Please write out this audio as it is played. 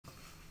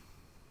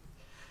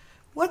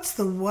What's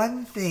the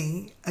one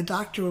thing a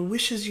doctor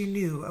wishes you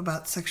knew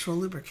about sexual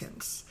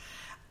lubricants?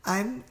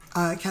 I'm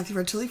Kathy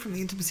Vertilli from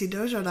the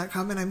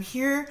IntimacyDojo.com, and I'm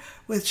here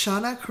with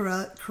Shauna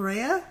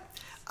Correia,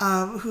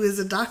 who is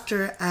a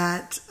doctor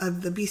at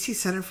the BC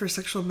Center for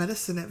Sexual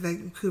Medicine at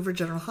Vancouver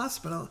General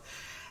Hospital.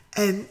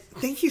 And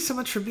thank you so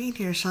much for being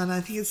here, Shauna.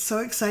 I think it's so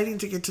exciting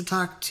to get to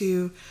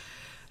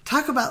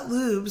talk about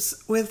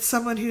lubes with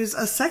someone who's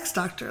a sex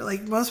doctor.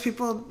 Like most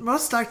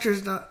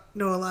doctors don't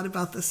know a lot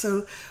about this.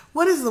 So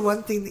what is the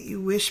one thing that you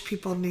wish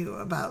people knew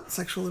about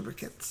sexual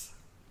lubricants?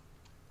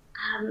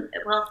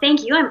 Well,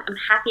 thank you. I'm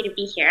happy to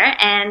be here.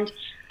 And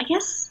I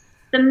guess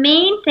the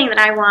main thing that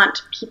I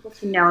want people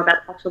to know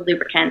about sexual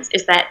lubricants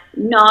is that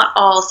not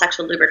all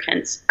sexual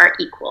lubricants are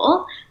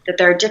equal, that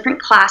there are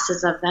different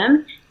classes of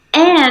them,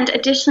 and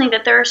additionally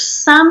that there are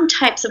some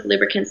types of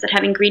lubricants that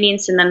have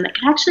ingredients in them that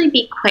can actually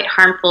be quite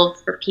harmful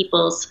for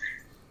people's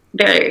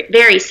very,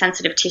 very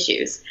sensitive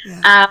tissues.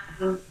 Yeah.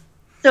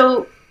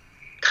 So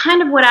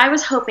kind of what I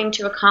was hoping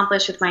to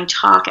accomplish with my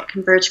talk at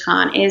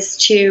ConvergeCon is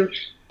to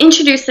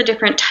introduce the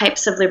different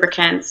types of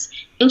lubricants,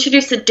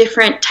 introduce the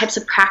different types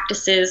of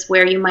practices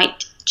where you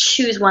might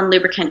choose one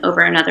lubricant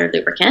over another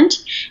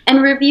lubricant,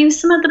 and review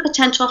some of the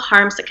potential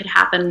harms that could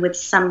happen with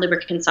some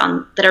lubricants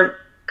that are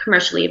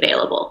commercially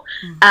available.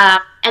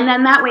 And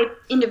then that way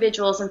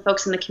individuals and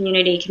folks in the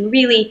community can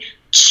really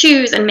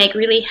choose and make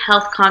really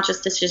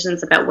health-conscious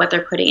decisions about what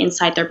they're putting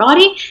inside their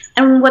body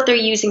and what they're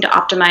using to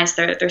optimize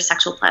their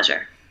sexual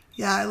pleasure.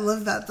 Yeah, I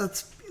love that.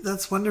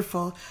 That's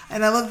wonderful.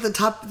 And I love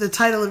the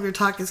title of your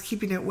talk is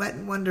Keeping It Wet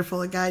and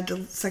Wonderful, a guide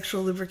to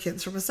sexual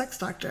lubricants from a sex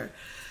doctor.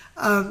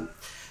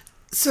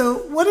 So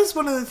what is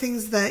one of the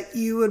things that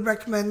you would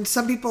recommend?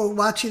 Some people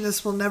watching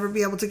this will never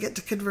be able to get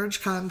to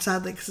ConvergeCon,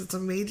 sadly, because it's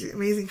an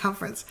amazing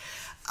conference.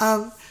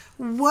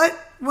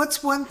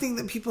 What's one thing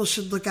that people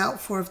should look out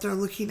for if they're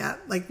looking at,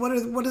 like, what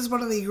is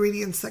one of the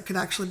ingredients that could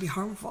actually be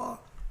harmful?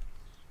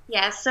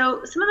 Yeah,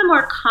 so some of the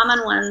more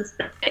common ones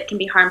that can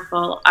be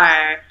harmful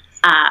are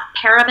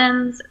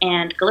parabens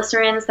and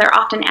glycerins. They're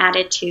often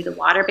added to the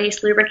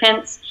water-based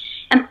lubricants.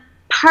 And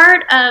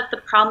part of the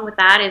problem with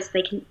that is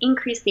they can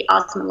increase the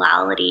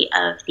osmolality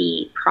of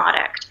the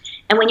product.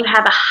 And when you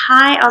have a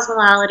high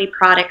osmolality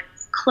product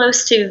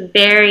close to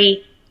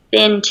very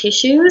thin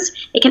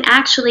tissues, it can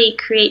actually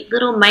create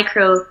little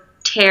micro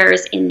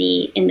tears in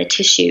the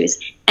tissues.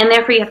 And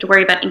therefore you have to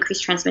worry about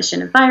increased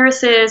transmission of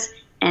viruses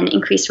and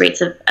increased rates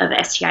of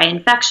STI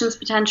infections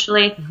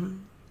potentially. Mm-hmm.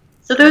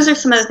 So those are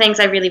some of the things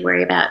I really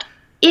worry about.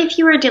 If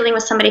you are dealing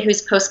with somebody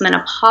who's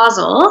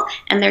postmenopausal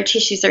and their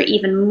tissues are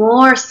even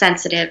more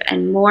sensitive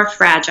and more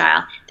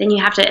fragile, then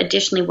you have to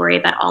additionally worry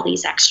about all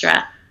these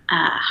extra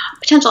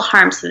potential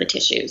harms to the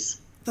tissues.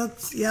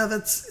 That's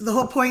the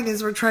whole point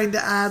is we're trying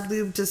to add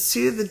lube to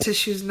soothe the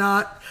tissues,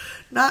 not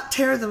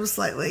tear them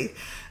slightly.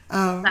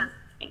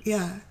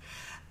 Yeah.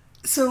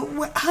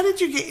 So how did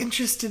you get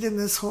interested in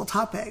this whole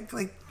topic?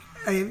 Like,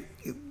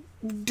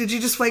 did you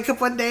just wake up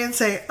one day and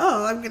say,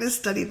 oh, I'm going to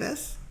study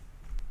this?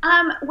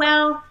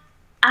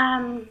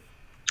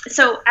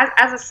 So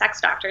as a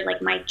sex doctor,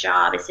 like my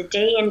job is to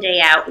day in,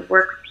 day out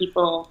work with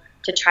people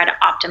to try to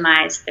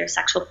optimize their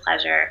sexual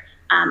pleasure.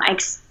 I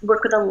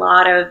work with a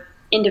lot of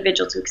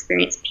individuals who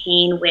experience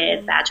pain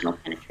with vaginal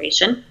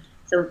penetration.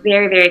 So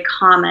very, very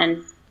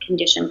common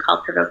condition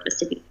called provoked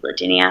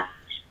vestibulodynia.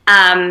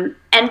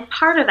 And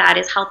part of that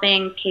is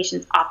helping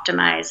patients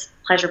optimize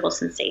pleasurable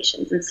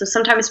sensations. And so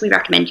sometimes we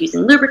recommend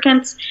using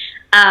lubricants.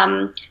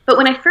 But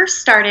when I first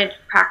started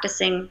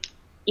practicing,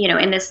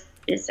 in this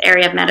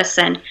area of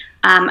medicine,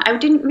 I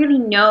didn't really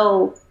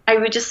know. I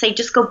would just say,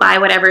 just go buy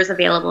whatever is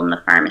available in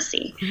the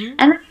pharmacy. Mm-hmm.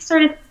 And then I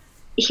started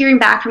hearing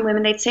back from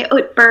women. They'd say, oh,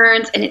 it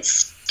burns and it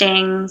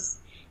stings.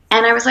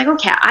 And I was like,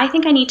 okay, I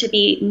think I need to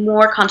be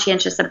more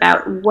conscientious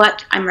about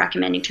what I'm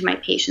recommending to my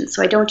patients.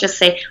 So I don't just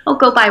say, oh,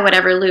 go buy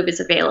whatever lube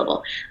is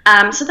available.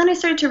 So then I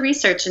started to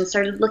research and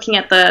started looking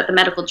at the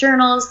medical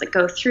journals that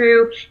go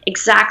through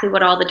exactly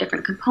what all the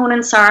different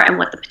components are and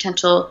what the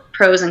potential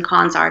pros and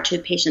cons are to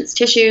patients'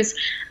 tissues.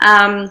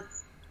 And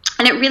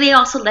it really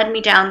also led me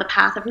down the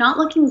path of not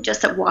looking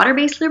just at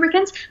water-based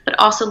lubricants, but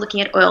also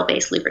looking at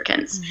oil-based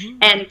lubricants. Mm-hmm.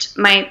 And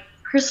my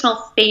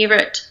personal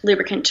favorite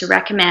lubricant to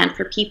recommend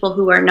for people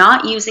who are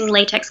not using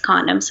latex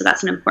condoms, so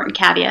that's an important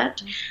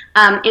caveat,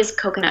 is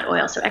coconut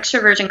oil, so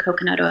extra virgin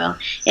coconut oil.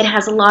 It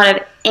has a lot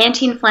of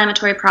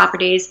anti-inflammatory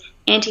properties,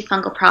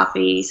 antifungal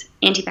properties,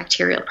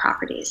 antibacterial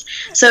properties.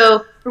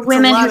 So for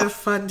women, it's a lot of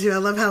fun too. I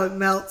love how it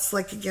melts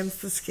like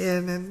against the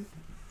skin and.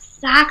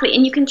 Exactly,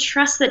 and you can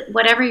trust that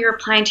whatever you're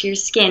applying to your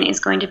skin is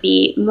going to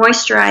be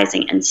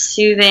moisturizing and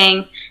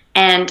soothing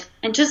and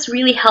just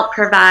really help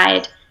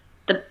provide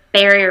the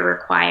barrier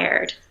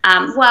required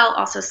while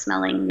also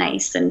smelling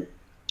nice and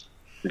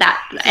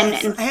that.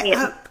 And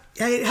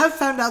I have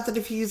found out that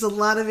if you use a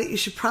lot of it, you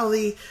should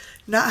probably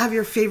not have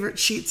your favorite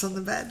sheets on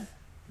the bed.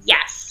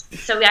 Yes,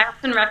 so I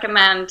often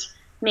recommend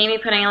maybe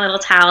putting a little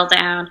towel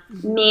down,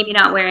 maybe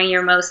not wearing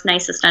your most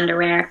nicest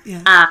underwear,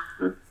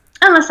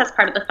 unless that's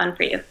part of the fun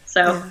for you.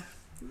 So. Yeah.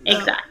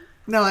 Exactly.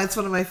 No, it's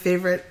one of my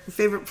favorite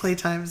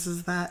playtimes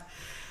is that.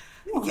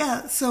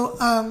 Yeah.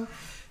 So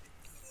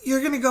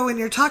you're going to go in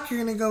your talk,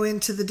 you're going to go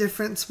into the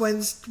difference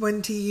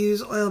when to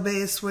use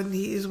oil-based, when to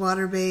use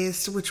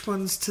water-based, which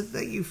ones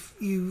that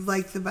you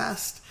like the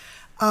best.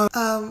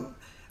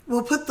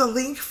 We'll put the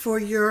link for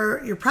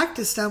your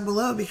practice down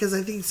below, because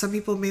I think some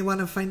people may want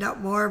to find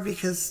out more,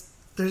 because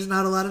there's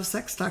not a lot of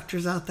sex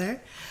doctors out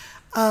there.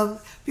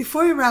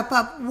 Before we wrap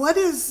up, what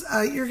is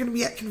you're going to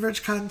be at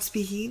ConvergeCon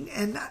speaking,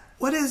 and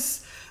what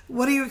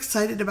are you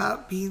excited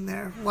about being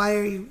there? Why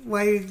are you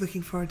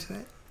looking forward to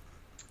it?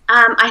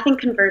 I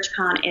think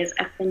ConvergeCon is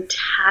a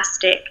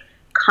fantastic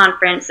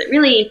conference that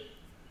really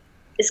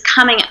is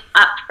coming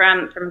up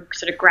from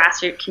sort of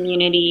grassroots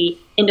community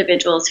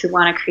individuals who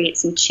want to create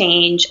some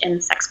change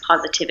in sex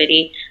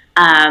positivity.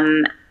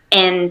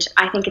 And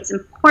I think it's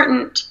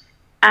important.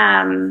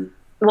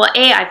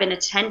 I've been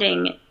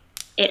attending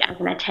it as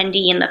an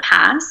attendee in the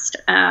past.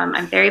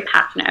 I'm very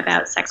passionate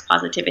about sex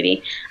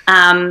positivity.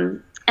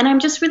 And I'm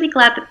just really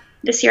glad that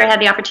this year I had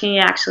the opportunity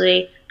to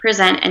actually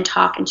present and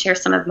talk and share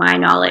some of my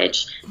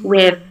knowledge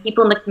with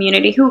people in the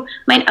community who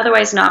might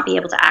otherwise not be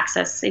able to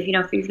access. If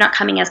you're not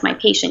coming as my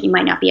patient, you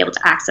might not be able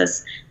to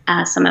access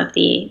some of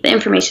the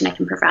information I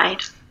can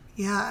provide.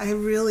 Yeah, I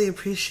really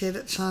appreciate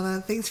it,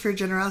 Shauna. Thanks for your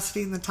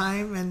generosity and the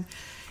time. And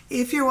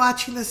if you're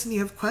watching this and you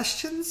have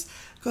questions,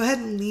 go ahead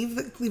and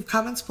leave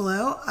comments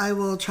below. I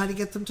will try to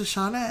get them to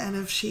Shauna, and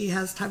if she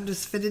has time to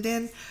fit it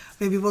in,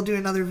 maybe we'll do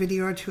another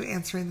video or two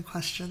answering the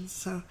questions.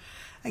 So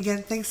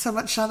again, thanks so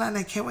much, Shauna, and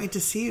I can't wait to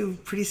see you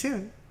pretty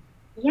soon.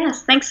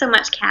 Yes, thanks so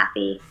much,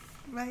 Kathy.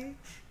 Bye.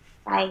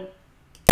 Bye.